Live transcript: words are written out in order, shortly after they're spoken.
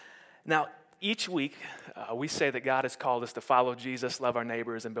Now, each week, we say that God has called us to follow Jesus, love our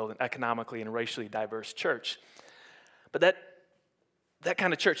neighbors, and build an economically and racially diverse church. But that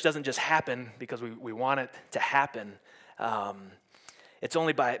kind of church doesn't just happen because we want it to happen. It's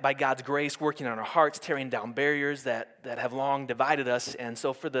only by God's grace working on our hearts, tearing down barriers that have long divided us. And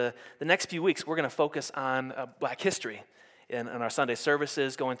so for the next few weeks, we're going to focus on Black history in our Sunday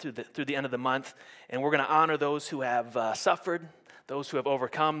services going through the end of the month. And we're going to honor those who have suffered, those who have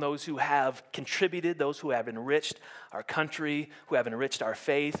overcome, those who have contributed, those who have enriched our country, who have enriched our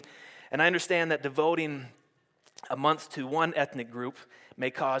faith. And I understand that devoting a month to one ethnic group may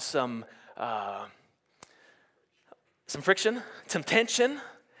cause some friction, some tension,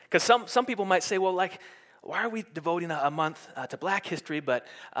 because some people might say, well, like, why are we devoting a month to Black history, but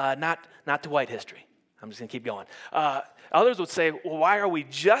not to white history? I'm just going to keep going. Others would say, well, why are we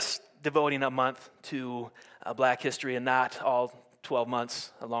just devoting a month to Black history and not all 12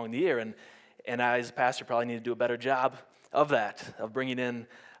 months along the year? And I, as a pastor, probably need to do a better job of that, of bringing in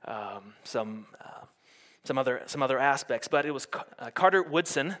some other aspects. But it was Carter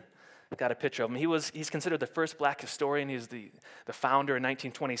Woodson. I've got a picture of him. He's considered the first Black historian. He was the founder in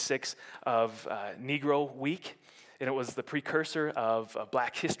 1926 of Negro Week, and it was the precursor of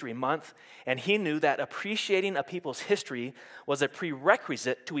Black History Month. And he knew that appreciating a people's history was a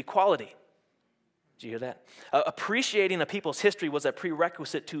prerequisite to equality. Did you hear that? Appreciating a people's history was a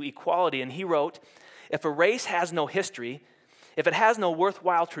prerequisite to equality. And he wrote, if a race has no history, if it has no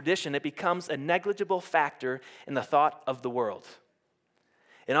worthwhile tradition, it becomes a negligible factor in the thought of the world.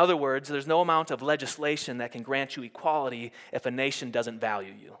 In other words, there's no amount of legislation that can grant you equality if a nation doesn't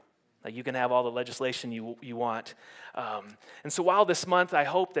value you. Like, you can have all the legislation you want. And so while this month, I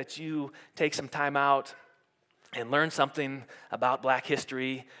hope that you take some time out and learn something about Black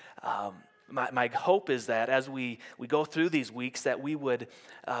history. My hope is that as we go through these weeks, that we would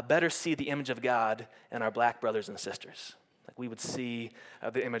better see the image of God in our Black brothers and sisters. Like, we would see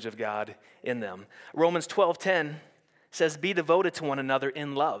the image of God in them. Romans 12:10 says, be devoted to one another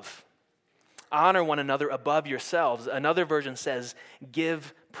in love. Honor one another above yourselves. Another version says,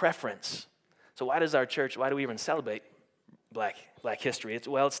 give preference. So why do we even celebrate Black history?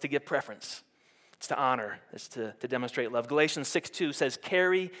 It's to give preference. It's to honor. It's to demonstrate love. Galatians 6:2 says,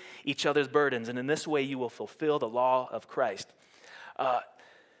 carry each other's burdens, and in this way you will fulfill the law of Christ.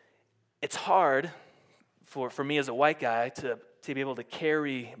 It's hard for me as a white guy to be able to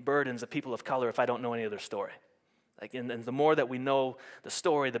carry burdens of people of color if I don't know any of their story. Like, and the more that we know the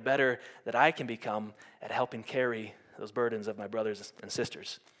story, the better that I can become at helping carry those burdens of my brothers and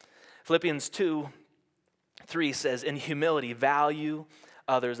sisters. Philippians 2:3 says, in humility, value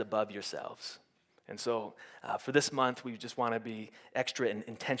others above yourselves. And so for this month, we just want to be extra and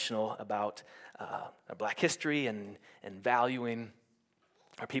intentional about our Black history and valuing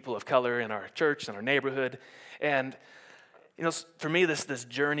our people of color in our church and our neighborhood. And, you know, for me, this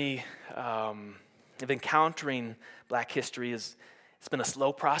journey of encountering Black history it's been a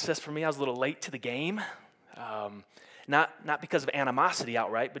slow process for me. I was a little late to the game, not because of animosity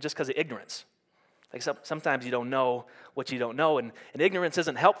outright, but just because of ignorance. Like, sometimes you don't know what you don't know, and ignorance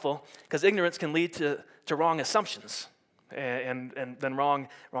isn't helpful because ignorance can lead to wrong assumptions and then wrong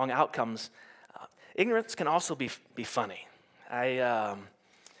outcomes. Ignorance can also be funny.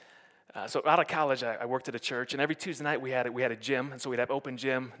 So out of college, I worked at a church, and every Tuesday night we had a gym, and so we'd have open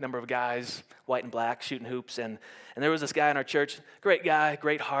gym, number of guys, white and black, shooting hoops, and there was this guy in our church, great guy,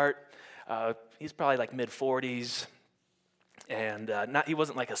 great heart. He's probably like mid-40s, and he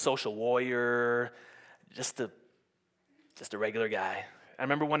wasn't like a social warrior, just a regular guy. I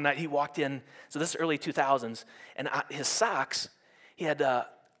remember one night he walked in, so this is early 2000s, and his socks, he had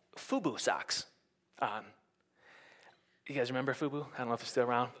FUBU socks on. You guys remember FUBU? I don't know if it's still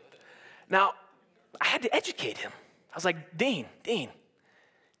around. Now, I had to educate him. I was like, Dean, do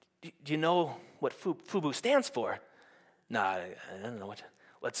you know what FUBU stands for? No, I don't know what.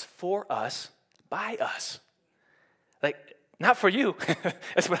 Well, it's for us, by us. Like, not for you.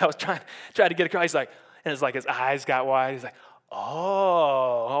 That's what I was trying to get across. He's like, and it's like his eyes got wide. He's like, oh,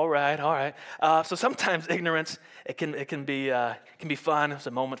 all right. So sometimes ignorance, it can be fun. It's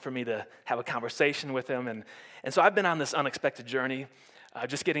a moment for me to have a conversation with him, and so I've been on this unexpected journey.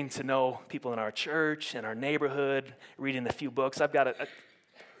 Just getting to know people in our church, in our neighborhood, reading a few books. I've got a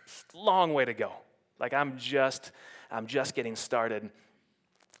long way to go. Like, I'm just getting started.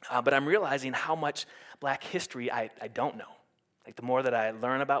 But I'm realizing how much Black history I don't know. Like, the more that I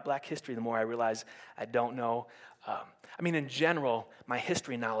learn about Black history, the more I realize I don't know. In general, my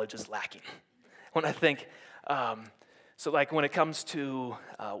history knowledge is lacking. When I think, so like when it comes to,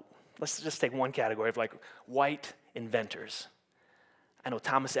 let's just take one category of like white inventors. I know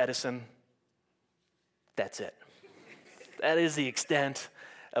Thomas Edison. That's it. That is the extent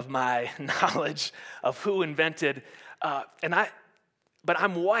of my knowledge of who invented, but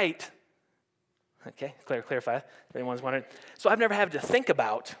I'm white. Okay, clarify if anyone's wondering. So I've never had to think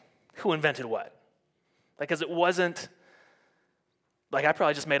about who invented what. Because it wasn't, like I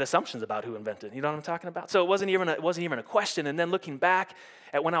probably just made assumptions about who invented. You know what I'm talking about? So it wasn't even a question. And then looking back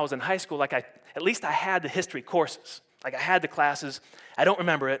at when I was in high school, at least I had the history courses. Like I had the classes. I don't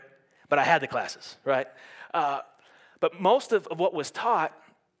remember it, but I had the classes, right? But most of what was taught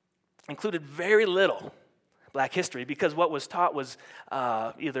included very little Black history, because what was taught was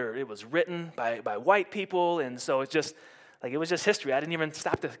either it was written by white people, and so it was just history. I didn't even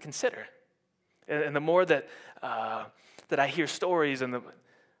stop to consider. And the more that I hear stories, and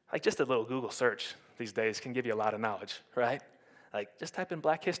just a little Google search these days can give you a lot of knowledge, right? Like just type in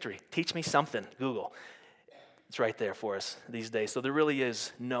Black history, teach me something, Google. It's right there for us these days. So there really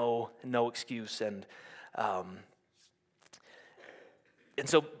is no excuse, and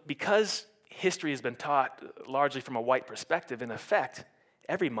so because history has been taught largely from a white perspective, in effect,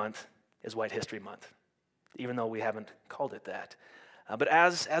 every month is White History Month, even though we haven't called it that. But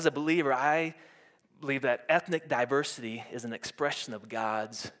as a believer, I believe that ethnic diversity is an expression of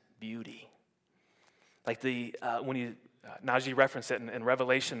God's beauty. Like when Najee referenced it in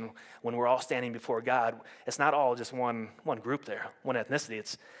Revelation, when we're all standing before God, it's not all just one group there, one ethnicity.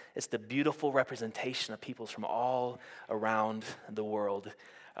 It's the beautiful representation of peoples from all around the world.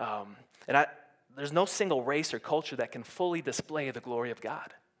 There's no single race or culture that can fully display the glory of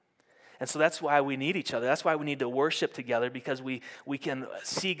God. And so that's why we need each other. That's why we need to worship together, because we can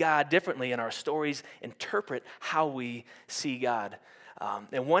see God differently, and our stories interpret how we see God.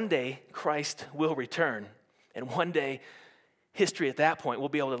 And one day, Christ will return. And one day, history at that point, we'll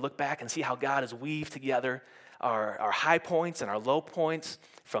be able to look back and see how God has weaved together our high points and our low points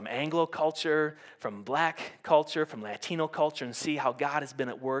from Anglo culture, from Black culture, from Latino culture, and see how God has been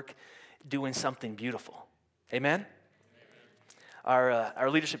at work doing something beautiful. Amen?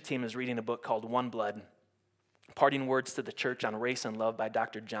 Our leadership team is reading a book called One Blood, Parting Words to the Church on Race and Love by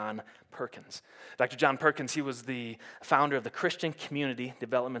Dr. John Perkins. Dr. John Perkins, he was the founder of the Christian Community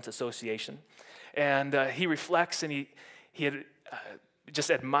Development Association. And he reflects, and he just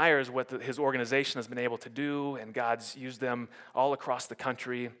admires what his organization has been able to do, and God's used them all across the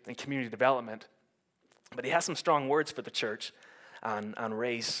country in community development. But he has some strong words for the church on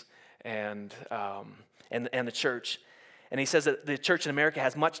race and the church. And he says that the church in America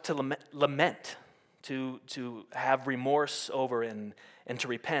has much to lament, to have remorse over, and to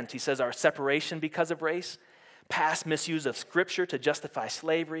repent. He says our separation because of race, past misuse of Scripture to justify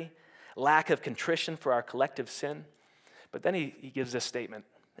slavery, lack of contrition for our collective sin. But then he gives this statement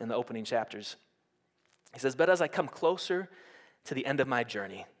in the opening chapters. He says, but as I come closer to the end of my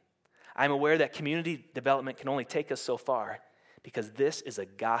journey, I'm aware that community development can only take us so far, because this is a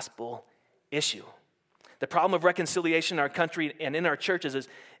gospel issue. The problem of reconciliation in our country and in our churches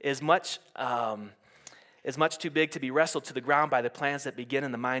is much too big to be wrestled to the ground by the plans that begin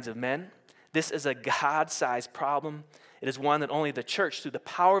in the minds of men. This is a God-sized problem. It is one that only the church, through the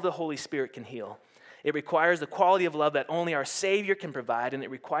power of the Holy Spirit, can heal. It requires the quality of love that only our Savior can provide, and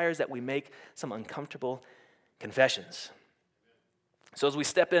it requires that we make some uncomfortable confessions. So as we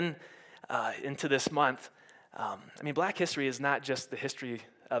step into this month, Black history is not just the history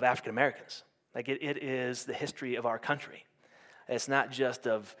of African Americans. Like it is the history of our country. It's not just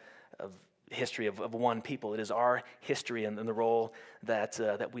of history of one people. It is our history and the role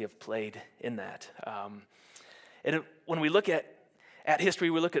that we have played in that. When we look at history,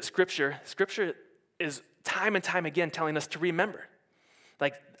 we look at Scripture. Scripture is time and time again telling us to remember.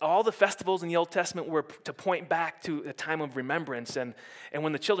 Like all the festivals in the Old Testament were to point back to a time of remembrance. And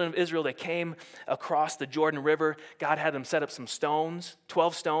when the children of Israel, they came across the Jordan River, God had them set up some stones,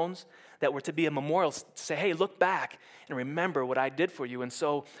 12 stones, that were to be a memorial to say, hey, look back and remember what I did for you. And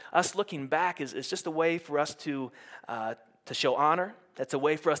so us looking back is just a way for us to show honor. That's a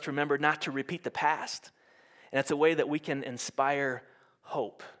way for us to remember not to repeat the past. And it's a way that we can inspire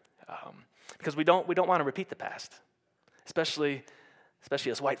hope. Because we don't want to repeat the past, especially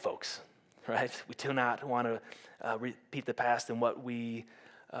as white folks, right? We do not want to repeat the past and what we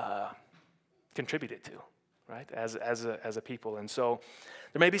contributed to, right, as a people. And so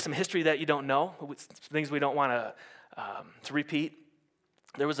there may be some history that you don't know, things we don't want to repeat.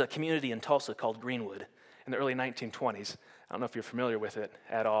 There was a community in Tulsa called Greenwood in the early 1920s. I don't know if you're familiar with it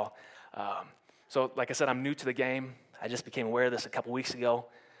at all. So like I said, I'm new to the game. I just became aware of this a couple weeks ago.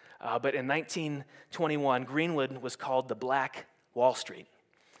 But in 1921, Greenwood was called the Black Wall Street.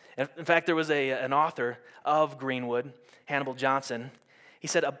 In fact, there was an author of Greenwood, Hannibal Johnson. He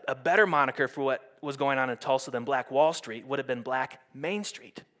said a better moniker for what was going on in Tulsa than Black Wall Street would have been Black Main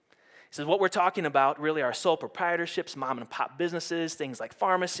Street. He says what we're talking about really are sole proprietorships, mom and pop businesses, things like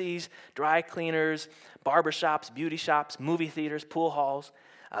pharmacies, dry cleaners, barbershops, beauty shops, movie theaters, pool halls,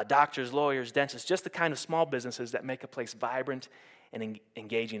 doctors, lawyers, dentists, just the kind of small businesses that make a place vibrant and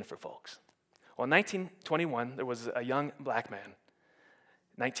engaging for folks. Well, in 1921, there was a young Black man,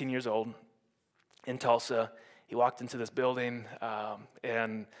 19 years old, in Tulsa. He walked into this building,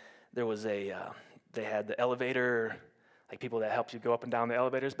 and there was they had the elevator, like people that helped you go up and down the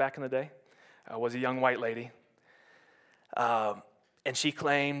elevators back in the day, was a young white lady. And she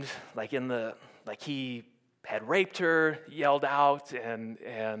claimed, like he had raped her, yelled out,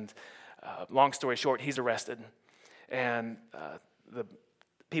 and long story short, he's arrested. And the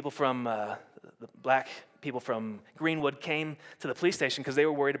people from, the Black people from Greenwood came to the police station because they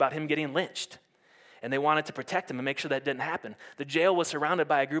were worried about him getting lynched. And they wanted to protect him and make sure that didn't happen. The jail was surrounded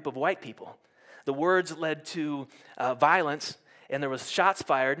by a group of white people. The words led to violence, and there was shots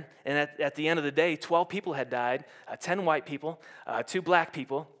fired. And at the end of the day, 12 people had died, 10 white people, 2 Black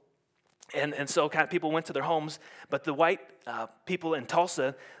people. And so kind of people went to their homes. But the white people in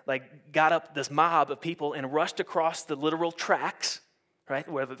Tulsa got up this mob of people and rushed across the literal tracks, right,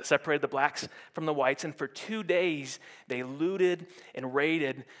 where they separated the Blacks from the whites. And for 2 days, they looted and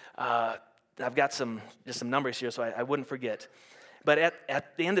raided. I've got some numbers here so I wouldn't forget. But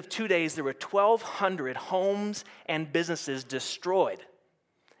at the end of 2 days, there were 1,200 homes and businesses destroyed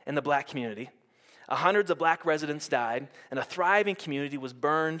in the Black community. Hundreds of Black residents died, and a thriving community was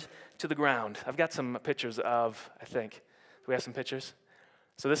burned to the ground. I've got some pictures of, I think. Do we have some pictures?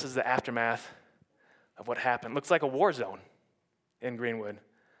 So this is the aftermath of what happened. Looks like a war zone in Greenwood.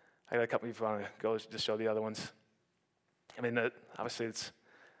 I got a couple of you want to go just show the other ones. I mean, obviously it's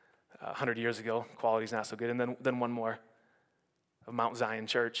 100 years ago. Quality's not so good. And then one more of Mount Zion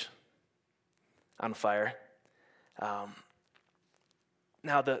Church on fire.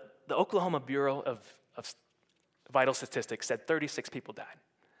 Now, the Oklahoma Bureau of Vital Statistics said 36 people died.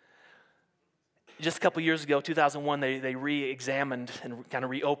 Just a couple years ago, 2001, they re-examined and kind of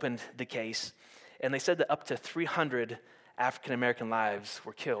reopened the case, and they said that up to 300 African-American lives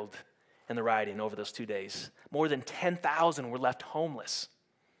were killed in the rioting over those 2 days. More than 10,000 were left homeless,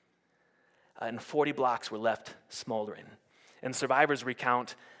 and 40 blocks were left smoldering. And survivors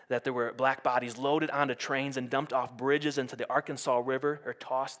recount that there were Black bodies loaded onto trains and dumped off bridges into the Arkansas River or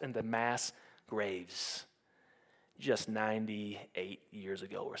tossed into mass graves just 98 years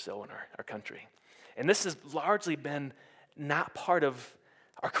ago or so in our country. And this has largely been not part of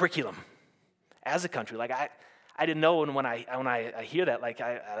our curriculum as a country. Like I didn't know, and when I hear that, like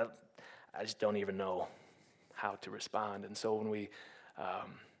I just don't even know how to respond. And so when we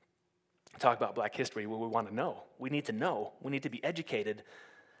talk about Black history, we want to know. We need to know. We need to be educated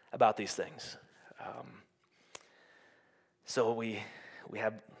about these things. So we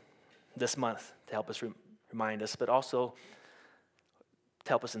have this month to help us remind us, but also to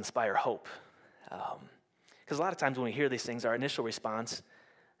help us inspire hope. Because a lot of times when we hear these things, our initial response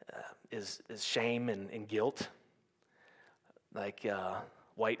is shame and guilt, like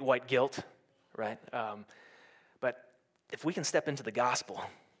white guilt, right? But if we can step into the gospel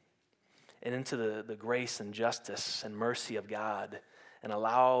and into the grace and justice and mercy of God and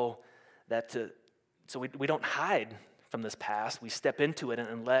allow that so we don't hide from this past, we step into it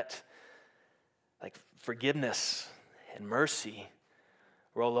and let like forgiveness and mercy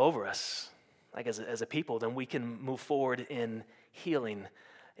roll over us, like as a people, then we can move forward in healing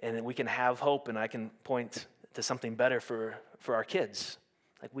and we can have hope, and I can point to something better for our kids.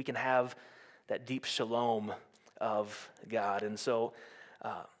 Like we can have that deep shalom of God. And so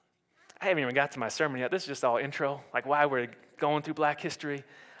I haven't even got to my sermon yet. This is just all intro, like why we're going through Black history.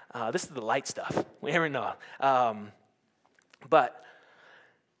 This is the light stuff. We never know. But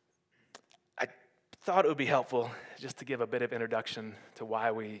I thought it would be helpful just to give a bit of introduction to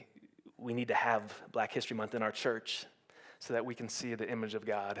why we need to have Black History Month in our church so that we can see the image of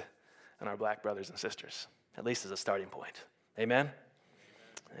God in our Black brothers and sisters, at least as a starting point. Amen?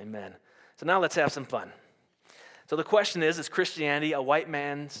 Amen. So now let's have some fun. So the question is Christianity a white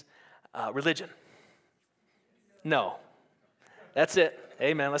man's religion? No. That's it.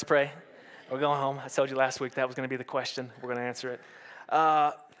 Amen. Let's pray. We're going home. I told you last week that was going to be the question. We're going to answer it.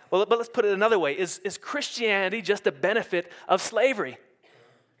 But let's put it another way. Is Christianity just a benefit of slavery?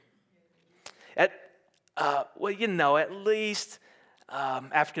 At least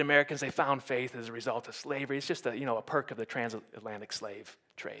African Americans, they found faith as a result of slavery. It's just a perk of the transatlantic slave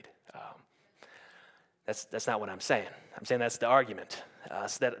trade. That's not what I'm saying. I'm saying that's the argument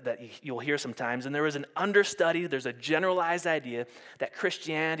so that you'll hear sometimes. And there is an understudy, there's a generalized idea that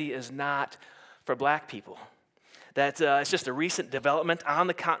Christianity is not for black people. That it's just a recent development on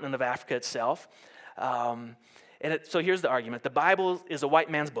the continent of Africa itself. So here's the argument. The Bible is a white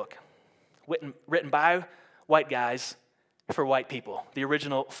man's book, written by white guys for white people, the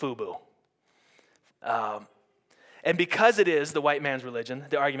original FUBU. And because it is the white man's religion,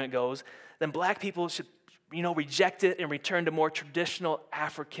 the argument goes, then black people should, reject it and return to more traditional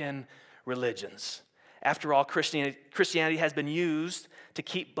African religions. After all, Christianity has been used to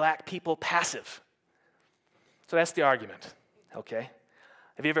keep black people passive. So that's the argument, okay?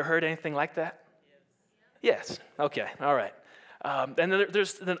 Have you ever heard anything like that? Yes. Okay, all right. And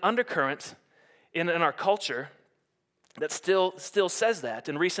there's an undercurrent in our culture that still says that.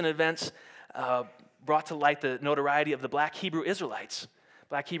 And recent events brought to light the notoriety of the Black Hebrew Israelites.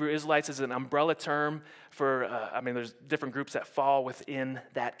 Black Hebrew Israelites is an umbrella term for, there's different groups that fall within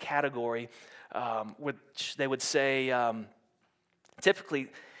that category, which they would say typically,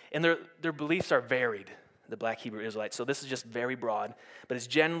 and their beliefs are varied, the Black Hebrew Israelites. So this is just very broad, but it's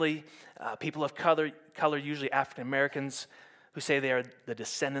generally people of color, usually African Americans, who say they are the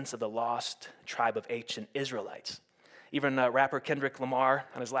descendants of the lost tribe of ancient Israelites. Even rapper Kendrick Lamar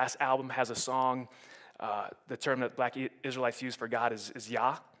on his last album has a song. The term that Black Israelites use for God is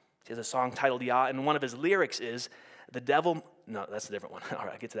Yah. He has a song titled Yah, and one of his lyrics is, no, that's a different one. All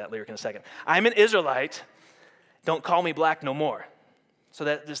right, I'll get to that lyric in a second. I'm an Israelite, don't call me black no more. So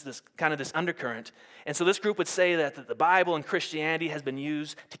that there's this kind of this undercurrent. And so this group would say that the Bible and Christianity has been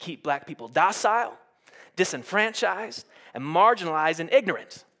used to keep black people docile, disenfranchised, and marginalized and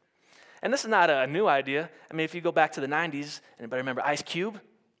ignorant. And this is not a new idea. I mean, if you go back to the 90s, anybody remember Ice Cube?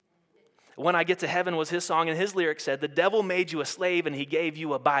 When I Get to Heaven was his song, and his lyric said, the devil made you a slave and he gave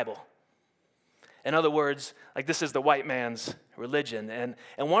you a Bible. In other words, like this is the white man's religion. And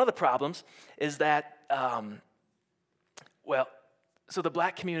one of the problems is that, so the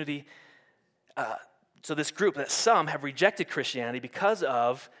black community, so this group, that some have rejected Christianity because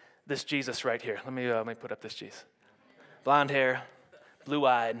of this Jesus right here. Let me put up this Jesus. Blonde hair,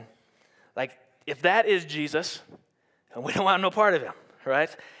 blue-eyed. Like, if that is Jesus, we don't want no part of him,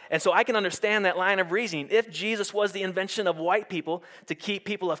 right? And so I can understand that line of reasoning. If Jesus was the invention of white people to keep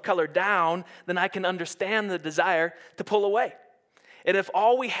people of color down, then I can understand the desire to pull away. And if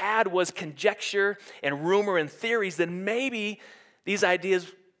all we had was conjecture and rumor and theories, then maybe these ideas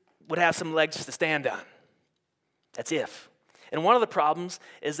would have some legs to stand on. That's if. And one of the problems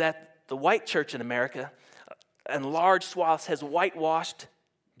is that the white church in America, in large swaths, has whitewashed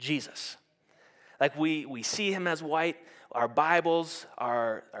Jesus. Like we see him as white. Our Bibles,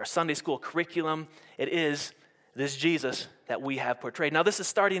 our Sunday school curriculum, it is this Jesus that we have portrayed. Now, this is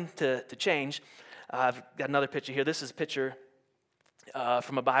starting to change. I've got another picture here. This is a picture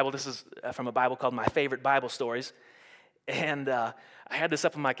from a Bible. This is from a Bible called My Favorite Bible Stories. And I had this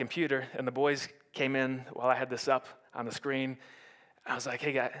up on my computer, and the boys came in while I had this up on the screen. I was like,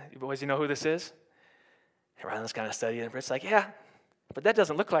 hey, guys, you boys, you know who this is? And Rylan's kind of studying, and Britt's like, yeah, but that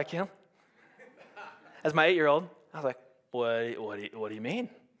doesn't look like him. As my 8-year-old, I was like, what do you mean?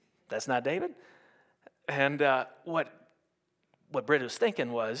 That's not David? And what Britt was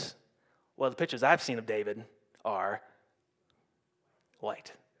thinking was, well, the pictures I've seen of David are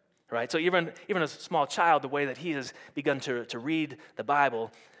white, right? So even as a small child, the way that he has begun to read the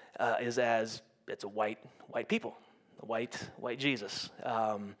Bible is as it's a white people, a white Jesus.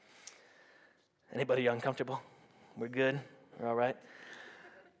 Anybody uncomfortable? We're good? We're all right?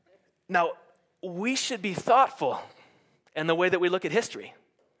 Now, we should be thoughtful in the way that we look at history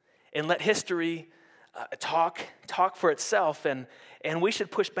and let history talk for itself, and we should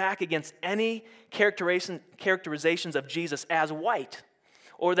push back against any characterizations of Jesus as white,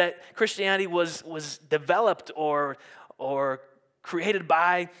 or that Christianity was developed or created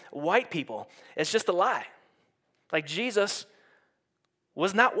by white people. It's just a lie. Like Jesus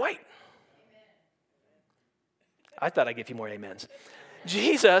was not white. I thought I'd give you more amens.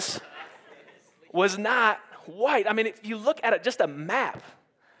 Jesus was not white. I mean, if you look at it, just a map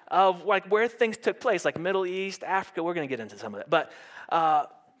of like where things took place, like Middle East, Africa, we're going to get into some of that. But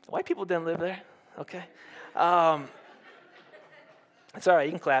white people didn't live there, okay? It's all right.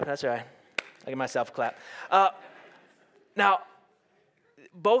 You can clap. That's all right. I give myself a clap. Now,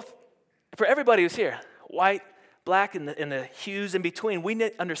 both, for everybody who's here, white, black, and the hues in between, we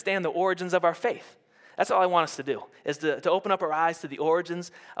need to understand the origins of our faith. That's all I want us to do, is to open up our eyes to the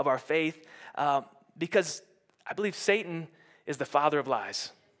origins of our faith, because I believe Satan is the father of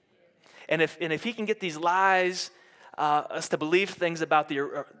lies. And if he can get these lies, us to believe things about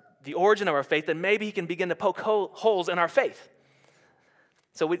the origin of our faith, then maybe he can begin to poke holes in our faith.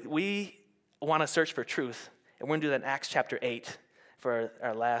 So we want to search for truth, and we're going to do that in Acts chapter 8 for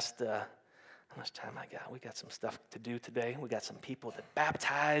our last, how much time I got? We got some stuff to do today. We got some people to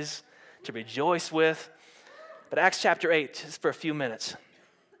baptize, to rejoice with. But Acts chapter 8, just for a few minutes,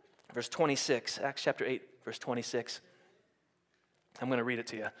 verse 26, Acts chapter 8, verse 26. I'm going to read it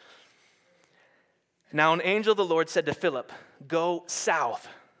to you. Now an angel of the Lord said to Philip, go south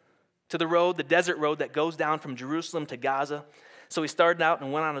to the desert road that goes down from Jerusalem to Gaza. So he started out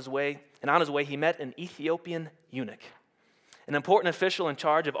and went on his way. And on his way, he met an Ethiopian eunuch, an important official in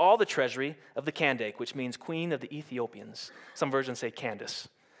charge of all the treasury of the Kandake, which means Queen of the Ethiopians. Some versions say Candace.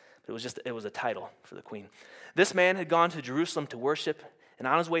 It was a title for the queen. This man had gone to Jerusalem to worship, and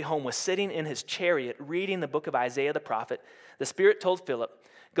on his way home was sitting in his chariot reading the book of Isaiah the prophet. The Spirit told Philip,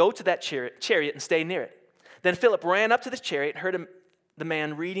 go to that chariot and stay near it. Then Philip ran up to the chariot and heard the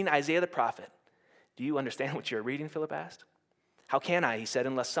man reading Isaiah the prophet. Do you understand what you're reading? Philip asked. How can I, he said,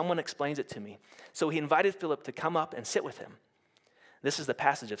 unless someone explains it to me? So he invited Philip to come up and sit with him. This is the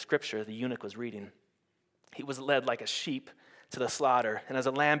passage of scripture the eunuch was reading. He was led like a sheep to the slaughter, and as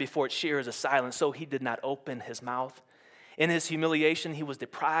a lamb before its shearers is silent, so he did not open his mouth. In his humiliation, he was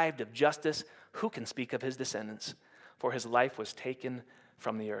deprived of justice. Who can speak of his descendants? For his life was taken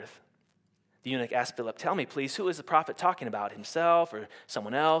from the earth. The eunuch asked Philip, tell me, please, who is the prophet talking about, himself or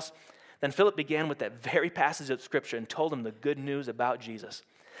someone else? Then Philip began with that very passage of scripture and told him the good news about Jesus.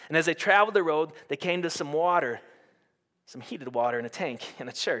 And as they traveled the road, they came to some water, some heated water in a tank in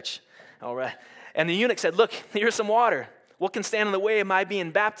a church. All right. And the eunuch said, look, here's some water. What can stand in the way of my being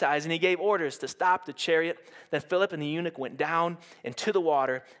baptized? And he gave orders to stop the chariot. Then Philip and the eunuch went down into the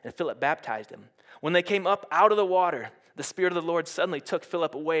water, and Philip baptized him. When they came up out of the water, the Spirit of the Lord suddenly took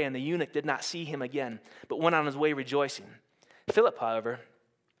Philip away, and the eunuch did not see him again, but went on his way rejoicing. Philip, however,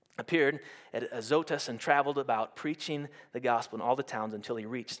 appeared at Azotus and traveled about preaching the gospel in all the towns until he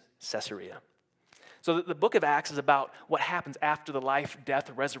reached Caesarea. So the book of Acts is about what happens after the life,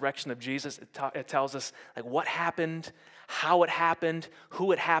 death, resurrection of Jesus. It tells us like what happened, how it happened,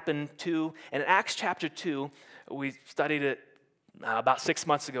 who it happened to. And in Acts chapter 2, we studied it about 6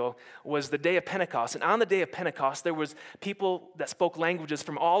 months ago, was the day of Pentecost. And on the day of Pentecost, there was people that spoke languages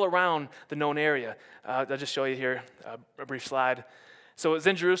from all around the known area. I'll just show you here a brief slide. So it was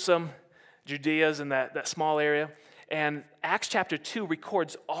in Jerusalem, Judea's in that small area. And Acts chapter 2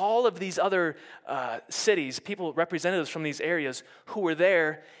 records all of these other cities, people, representatives from these areas who were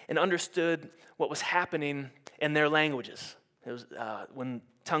there and understood what was happening in their languages. It was when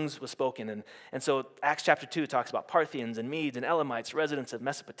tongues was spoken. And so Acts chapter 2 talks about Parthians and Medes and Elamites, residents of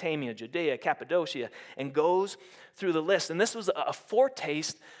Mesopotamia, Judea, Cappadocia, and goes through the list. And this was a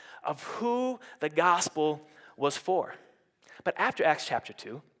foretaste of who the gospel was for. But after Acts chapter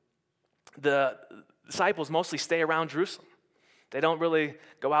 2, the disciples mostly stay around Jerusalem. They don't really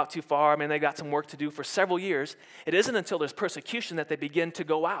go out too far. I mean, they got some work to do for several years. It isn't until there's persecution that they begin to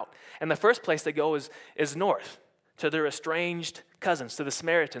go out. And the first place they go is north, to their estranged cousins, to the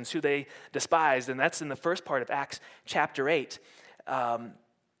Samaritans, who they despised. And that's in the first part of Acts chapter 8. And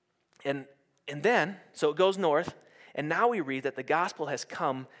then, so it goes north, and now we read that the gospel has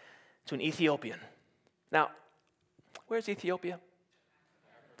come to an Ethiopian. Now, where's Ethiopia?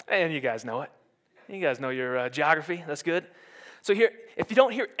 And you guys know it. You guys know your geography. That's good. So here, if you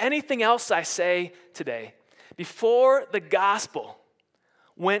don't hear anything else I say today, before the gospel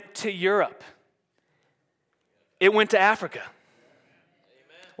went to Europe, it went to Africa.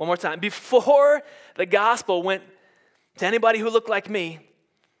 Amen. One more time. Before the gospel went to anybody who looked like me,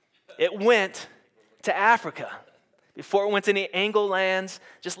 it went to Africa. Before it went to any Anglo lands,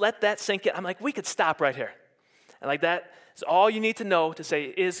 just let that sink in. I'm like, we could stop right here. And like that is all you need to know to say,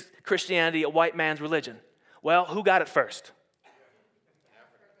 is Christianity a white man's religion? Well, who got it first?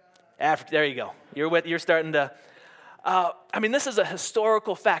 Africa. There you go. You're starting to. This is a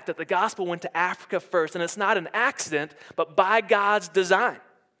historical fact that the gospel went to Africa first, and it's not an accident, but by God's design.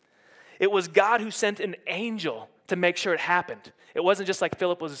 It was God who sent an angel to make sure it happened. It wasn't just like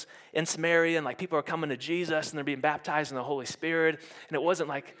Philip was in Samaria and like people are coming to Jesus and they're being baptized in the Holy Spirit, and it wasn't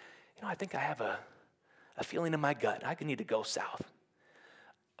like, I think I have a feeling in my gut. I need to go south.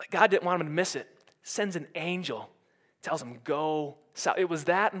 Like God didn't want him to miss it. Sends an angel, tells him, go south. It was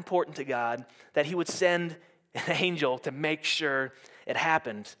that important to God that he would send an angel to make sure it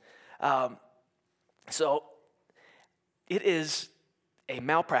happened. So it is a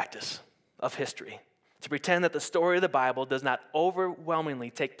malpractice of history to pretend that the story of the Bible does not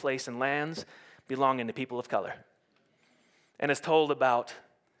overwhelmingly take place in lands belonging to people of color. And is told about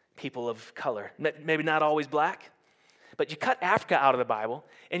people of color. Maybe not always black, But you cut Africa out of the Bible,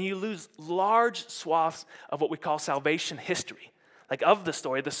 and you lose large swaths of what we call salvation history, like of the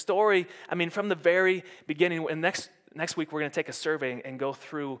story. The story, I mean, from the very beginning, and next week we're going to take a survey and go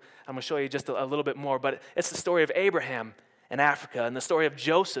through, I'm going to show you just a little bit more, but it's the story of Abraham in Africa, and the story of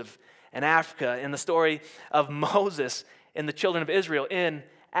Joseph in Africa, and the story of Moses and the children of Israel in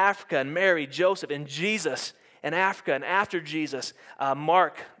Africa, and Mary, Joseph, and Jesus in Africa. And after Jesus,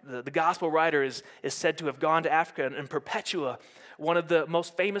 Mark, the gospel writer, is said to have gone to Africa, and Perpetua, one of the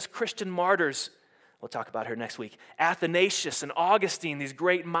most famous Christian martyrs, we'll talk about her next week, Athanasius and Augustine, these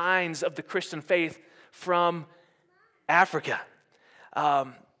great minds of the Christian faith from Africa.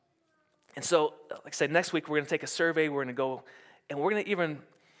 And so, like I said, next week we're going to take a survey. We're going to go, and we're going to even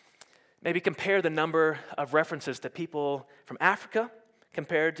maybe compare the number of references to people from Africa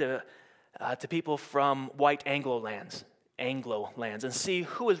compared to people from white Anglo lands, and see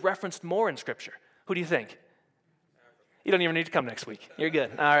who is referenced more in Scripture. Who do you think? You don't even need to come next week. You're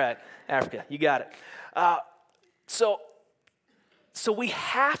good. All right, Africa, you got it. So we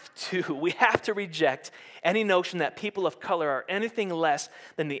have to reject any notion that people of color are anything less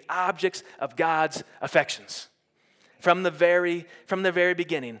than the objects of God's affections from the very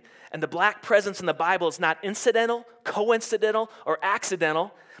beginning. And the black presence in the Bible is not incidental, coincidental, or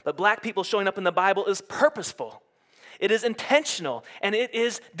accidental, but black people showing up in the Bible is purposeful. It is intentional, and it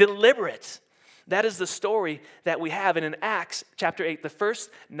is deliberate. That is the story that we have. And in Acts chapter 8, the first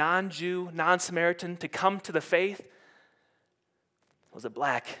non-Jew, non-Samaritan to come to the faith was a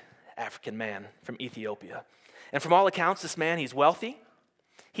black African man from Ethiopia. And from all accounts, this man, he's wealthy,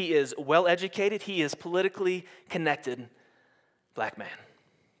 he is well-educated, he is politically connected black man.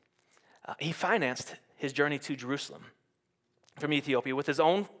 He financed his journey to Jerusalem from Ethiopia with his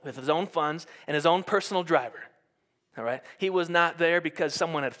own funds and his own personal driver. All right? He was not there because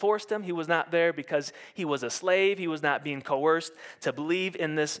someone had forced him. He was not there because he was a slave. He was not being coerced to believe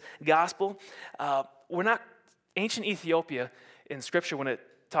in this gospel. Ancient Ethiopia in Scripture, when it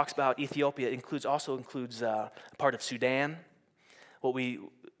talks about Ethiopia, also includes part of Sudan, what we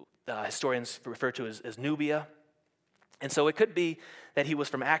historians refer to as Nubia. And so it could be that he was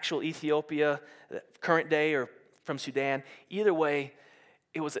from actual Ethiopia, current day, or from Sudan. Either way,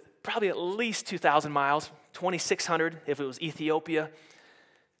 it was probably at least 2,000 miles, 2,600 if it was Ethiopia.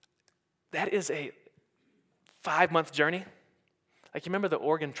 That is a 5-month journey. Like, you remember the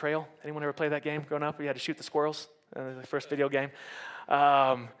Oregon Trail? Anyone ever play that game growing up where you had to shoot the squirrels? The first video game.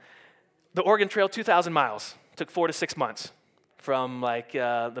 The Oregon Trail, 2,000 miles. Took 4 to 6 months from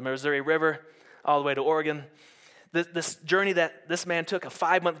the Missouri River all the way to Oregon. This journey that this man took, a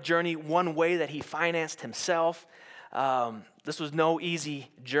 5-month journey, one way that he financed himself. This was no easy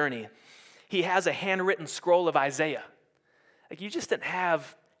journey. He has a handwritten scroll of Isaiah. Like, you just didn't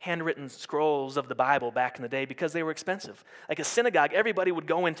have handwritten scrolls of the Bible back in the day because they were expensive. Like a synagogue, everybody would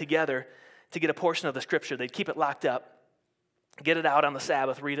go in together to get a portion of the Scripture. They'd keep it locked up, get it out on the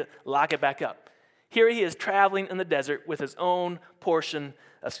Sabbath, read it, lock it back up. Here he is traveling in the desert with his own portion.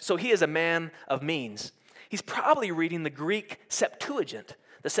 So he is a man of means. He's probably reading the Greek Septuagint.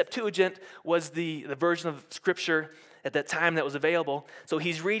 The Septuagint was the version of Scripture at that time that was available. So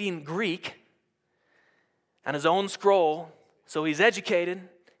he's reading Greek on his own scroll. So he's educated.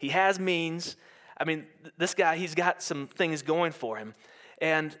 He has means. I mean, this guy, he's got some things going for him.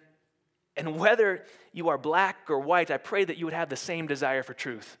 And whether you are black or white, I pray that you would have the same desire for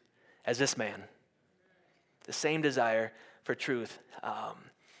truth as this man. The same desire for truth.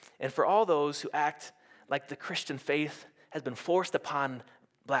 And for all those who act like the Christian faith has been forced upon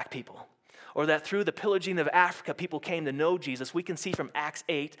black people, or that through the pillaging of Africa people came to know Jesus, we can see from Acts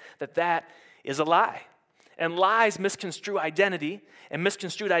 8 that is a lie. And lies misconstrue identity, and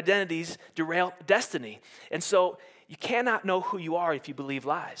misconstrued identities derail destiny. And so you cannot know who you are if you believe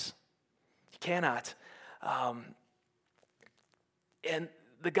lies. You cannot. And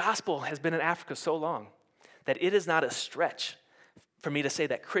the gospel has been in Africa so long that it is not a stretch for me to say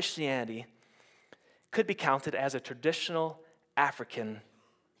that Christianity could be counted as a traditional African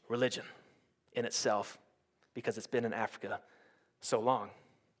religion in itself because it's been in Africa so long,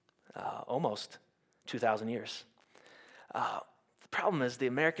 almost 2,000 years. The problem is the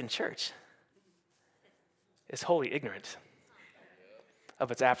American church is wholly ignorant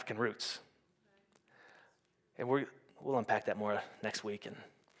of its African roots. And we'll unpack that more next week.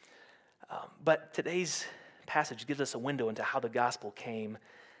 But today's passage gives us a window into how the gospel came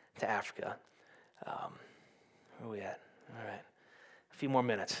to Africa. Where are we at? All right. A few more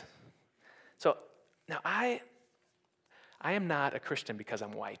minutes. So now I am not a Christian because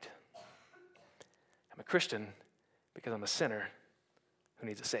I'm white. I'm a Christian because I'm a sinner who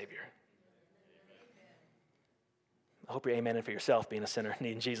needs a Savior. I hope you're amening for yourself being a sinner,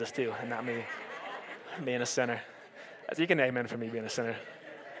 needing Jesus too, and not me being a sinner. You can amen for me being a sinner.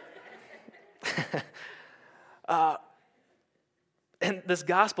 And this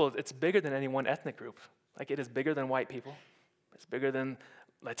gospel, it's bigger than any one ethnic group. Like, it is bigger than white people. It's bigger than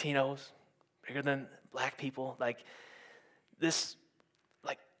Latinos, bigger than black people. Like,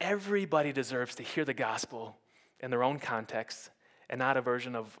 everybody deserves to hear the gospel in their own context and not a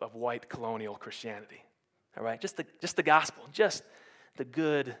version of white colonial Christianity. All right? Just the gospel, just the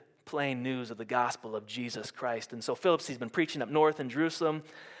good, plain news of the gospel of Jesus Christ. And so Philip, he's been preaching up north in Jerusalem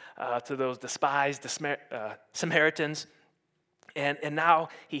to those despised Samaritans. And now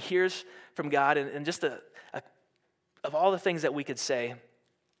he hears from God, and just of all the things that we could say,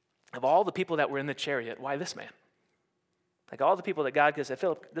 of all the people that were in the chariot, why this man? Like, all the people that God could say,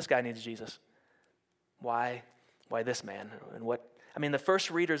 Philip, this guy needs Jesus. Why this man? And the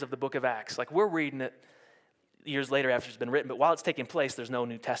first readers of the book of Acts, like, we're reading it years later after it's been written, but while it's taking place, there's no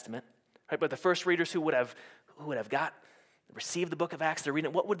New Testament. Right? But the first readers who would have received the book of Acts, they're reading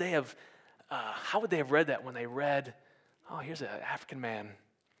it, what would they have, how would they have read that when they read, oh, here's an African man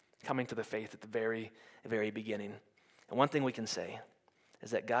coming to the faith at the very, very beginning? And one thing we can say is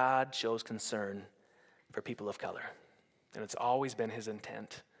that God shows concern for people of color. And it's always been his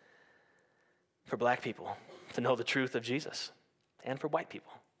intent for black people to know the truth of Jesus, and for white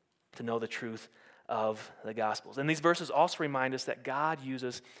people to know the truth of the Gospels. And these verses also remind us that God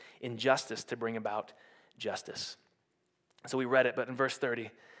uses injustice to bring about justice. So we read it, but in verse 30,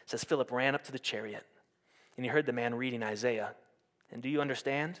 it says, Philip ran up to the chariot, and he heard the man reading Isaiah. And do you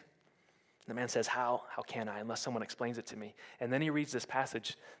understand? The man says, how can I, unless someone explains it to me? And then he reads this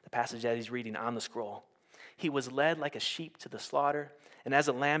passage, the passage that he's reading on the scroll. He was led like a sheep to the slaughter, and as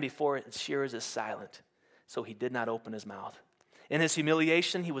a lamb before its shearers is silent, so he did not open his mouth. In his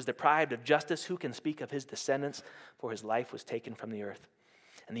humiliation, he was deprived of justice. Who can speak of his descendants? For his life was taken from the earth.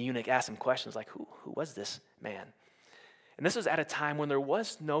 And the eunuch asked him questions like, who was this man? And this was at a time when there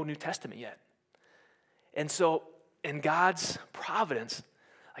was no New Testament yet. And so in God's providence,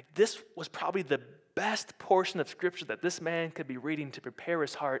 like, this was probably the best portion of Scripture that this man could be reading to prepare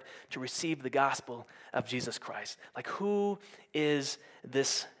his heart to receive the gospel of Jesus Christ. Like, who is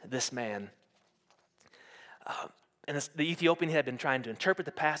this man? And the Ethiopian had been trying to interpret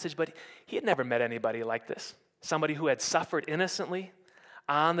the passage, but he had never met anybody like this. Somebody who had suffered innocently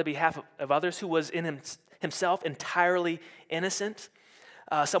on the behalf of others, who was in himself entirely innocent.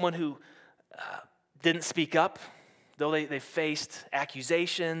 Someone who didn't speak up, though they faced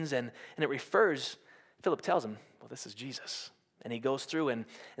accusations, and it refers, Philip tells him, well, this is Jesus. And he goes through, and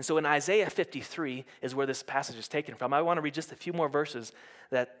so in Isaiah 53 is where this passage is taken from. I want to read just a few more verses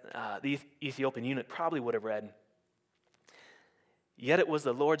that the Ethiopian eunuch probably would have read. Yet it was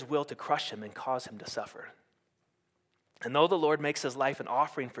the Lord's will to crush him and cause him to suffer. And though the Lord makes his life an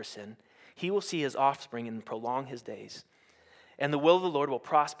offering for sin, he will see his offspring and prolong his days. And the will of the Lord will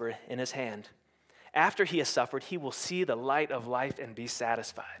prosper in his hand. After he has suffered, he will see the light of life and be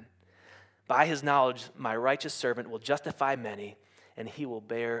satisfied. By his knowledge, my righteous servant will justify many, and he will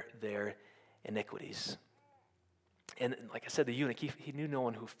bear their iniquities. And like I said, the eunuch, he knew no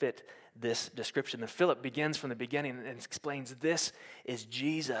one who fit this description. And Philip begins from the beginning and explains, this is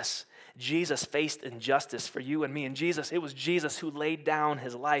Jesus. Jesus faced injustice for you and me. And it was Jesus who laid down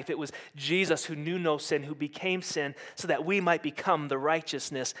his life. It was Jesus who knew no sin, who became sin so that we might become the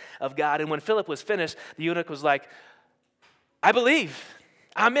righteousness of God. And when Philip was finished, the eunuch was like, I believe.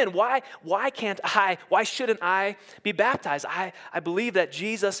 I'm in. Why shouldn't I be baptized? I believe that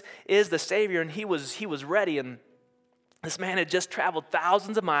Jesus is the Savior, and he was ready. And this man had just traveled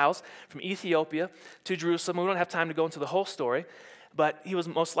thousands of miles from Ethiopia to Jerusalem. We don't have time to go into the whole story, but he was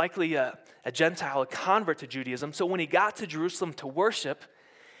most likely a Gentile, a convert to Judaism. So when he got to Jerusalem to worship,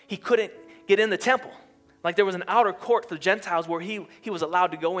 he couldn't get in the temple. Like, there was an outer court for the Gentiles where he was allowed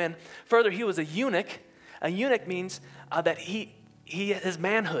to go in. Further, he was a eunuch. A eunuch means that his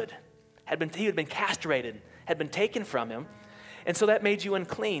manhood had been castrated, had been taken from him, and so that made you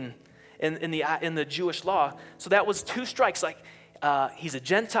unclean in the Jewish law. So that was 2 strikes. Like, he's a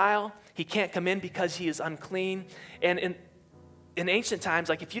Gentile, he can't come in because he is unclean. And in ancient times,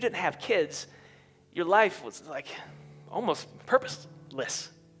 like, if you didn't have kids, your life was like almost purposeless.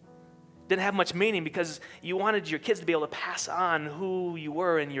 Didn't have much meaning because you wanted your kids to be able to pass on who you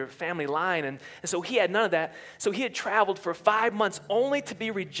were in your family line. And so he had none of that. So he had traveled for 5 months only to be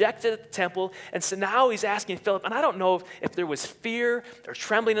rejected at the temple. And so now he's asking Philip, and I don't know if there was fear or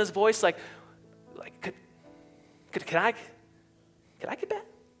trembling in his voice, like can I get back?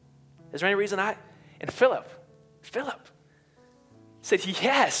 Is there any reason And Philip said,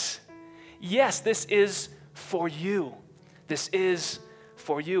 yes, this is for you. This is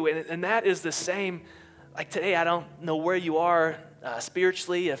for you. And that is the same, like today, I don't know where you are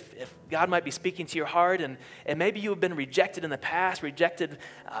spiritually, if God might be speaking to your heart, and maybe you have been rejected in the past, rejected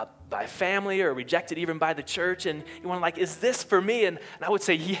by family or rejected even by the church, and you want to like, is this for me? And I would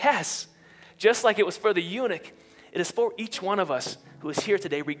say yes. Just like it was for the eunuch, it is for each one of us who is here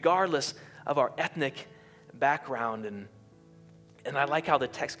today, regardless of our ethnic background. And I like how the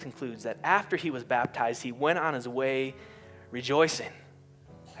text concludes that after he was baptized, he went on his way rejoicing.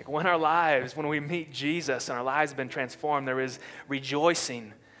 Like when we meet Jesus and our lives have been transformed, there is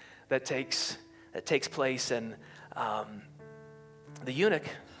rejoicing that takes place. And the eunuch,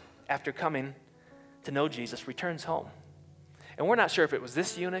 after coming to know Jesus, returns home. And we're not sure if it was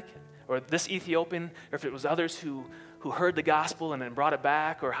this eunuch or this Ethiopian, or if it was others who heard the gospel and then brought it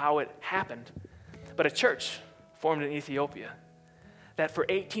back, or how it happened. But a church formed in Ethiopia that for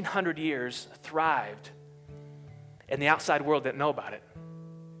 1,800 years thrived, and the outside world didn't know about it.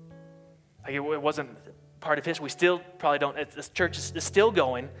 Like it wasn't part of history. We still probably don't. This church is still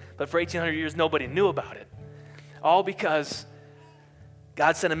going, but for 1,800 years, nobody knew about it. All because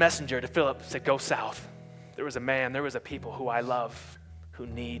God sent a messenger to Philip, said, go south. There was a people who I love, who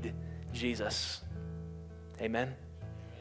need Jesus. Amen.